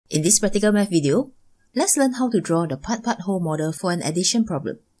In this practical math video, let's learn how to draw the part-part whole model for an addition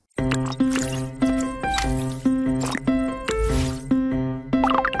problem.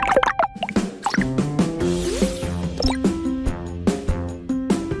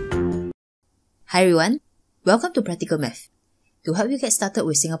 Hi everyone, welcome to Practical Math. To help you get started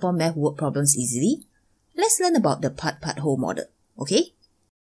with Singapore math word problems easily, let's learn about the part-part whole model, okay?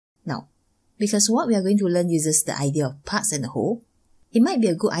 Now, because what we are going to learn uses the idea of parts and a whole, it might be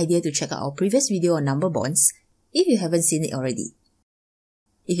a good idea to check out our previous video on number bonds if you haven't seen it already.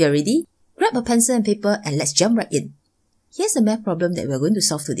 If you're ready, grab a pencil and paper and let's jump right in. Here's the math problem that we're going to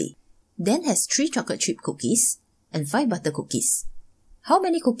solve today. Dan has 3 chocolate chip cookies and 5 butter cookies. How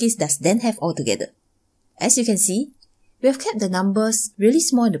many cookies does Dan have altogether? As you can see, we have kept the numbers really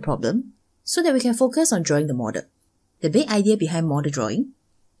small in the problem so that we can focus on drawing the model. The big idea behind model drawing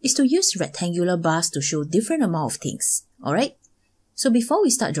is to use rectangular bars to show different amount of things, alright? So before we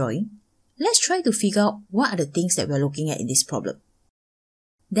start drawing, let's try to figure out what are the things that we're looking at in this problem.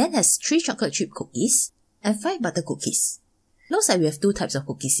 Dan has 3 chocolate chip cookies and 5 butter cookies. Looks like we have 2 types of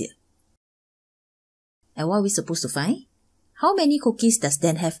cookies here. And what are we supposed to find? How many cookies does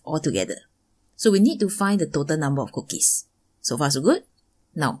Dan have altogether? So we need to find the total number of cookies. So far so good?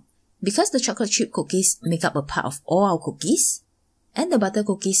 Now, because the chocolate chip cookies make up a part of all our cookies, and the butter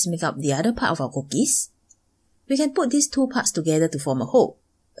cookies make up the other part of our cookies, we can put these 2 parts together to form a whole.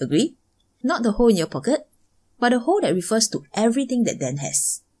 Agree? Not the hole in your pocket, but a whole that refers to everything that Dan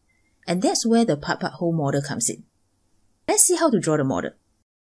has. And that's where the part-part whole model comes in. Let's see how to draw the model.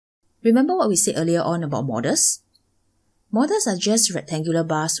 Remember what we said earlier on about models? Models are just rectangular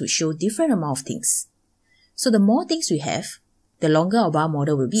bars which show different amount of things. So the more things we have, the longer our bar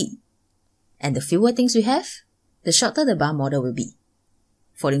model will be. And the fewer things we have, the shorter the bar model will be.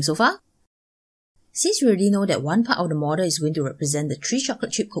 Following so far? Since we already know that one part of the model is going to represent the 3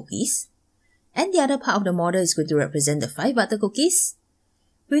 chocolate chip cookies, and the other part of the model is going to represent the 5 butter cookies,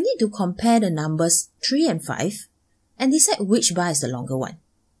 we need to compare the numbers 3 and 5 and decide which bar is the longer one.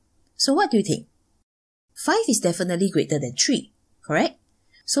 So what do you think? 5 is definitely greater than 3, correct?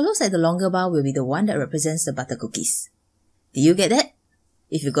 So looks like the longer bar will be the one that represents the butter cookies. Did you get that?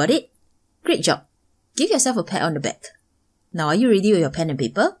 If you got it, great job. Give yourself a pat on the back. Now are you ready with your pen and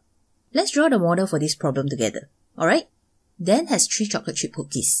paper? Let's draw the model for this problem together, alright? Dan has 3 chocolate chip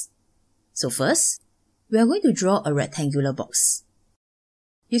cookies. So first, we are going to draw a rectangular box.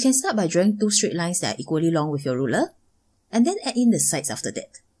 You can start by drawing 2 straight lines that are equally long with your ruler, and then add in the sides after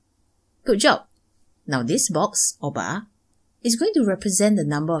that. Good job! Now this box, or bar, is going to represent the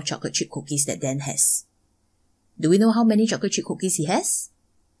number of chocolate chip cookies that Dan has. Do we know how many chocolate chip cookies he has?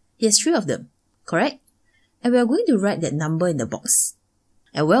 He has 3 of them, correct? And we are going to write that number in the box.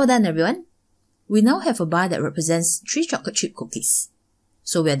 And well done everyone! We now have a bar that represents 3 chocolate chip cookies.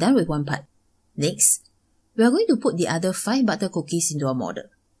 So we are done with one part. Next, we are going to put the other 5 butter cookies into our model.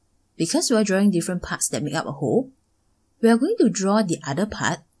 Because we are drawing different parts that make up a whole, we are going to draw the other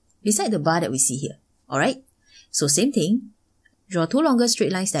part beside the bar that we see here. Alright? So same thing, draw 2 longer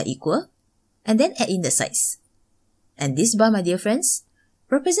straight lines that are equal, and then add in the sides. And this bar, my dear friends,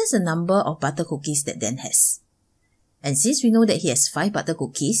 represents the number of butter cookies that Dan has. And since we know that he has 5 butter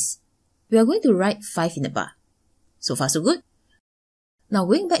cookies, we are going to write 5 in the bar. So far so good? Now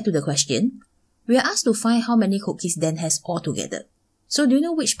going back to the question, we are asked to find how many cookies Dan has altogether. So do you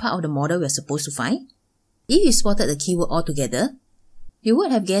know which part of the model we are supposed to find? If you spotted the keyword altogether, you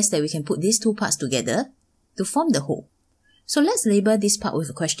would have guessed that we can put these 2 parts together to form the whole. So let's label this part with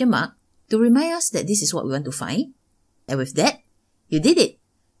a question mark to remind us that this is what we want to find. And with that, you did it!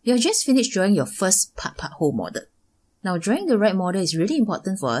 You have just finished drawing your first part-part whole model. Now drawing the right model is really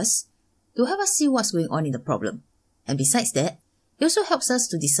important for us to help us see what's going on in the problem. And besides that, it also helps us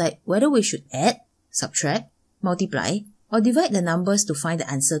to decide whether we should add, subtract, multiply, or divide the numbers to find the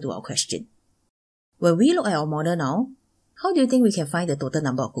answer to our question. When we look at our model now, how do you think we can find the total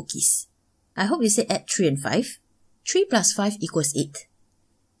number of cookies? I hope you said add 3 and 5. 3 plus 5 equals 8.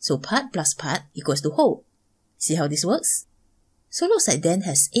 So part plus part equals to whole. See how this works? So looks like Dan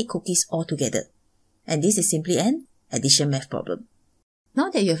has 8 cookies altogether. And this is simply an addition math problem. Now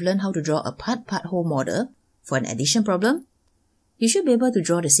that you have learned how to draw a part-part whole model for an addition problem, you should be able to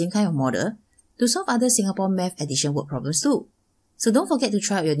draw the same kind of model to solve other Singapore math addition word problems too. So don't forget to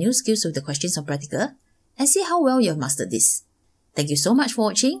try out your new skills with the questions on Practical and see how well you have mastered this. Thank you so much for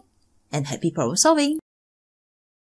watching and happy problem solving!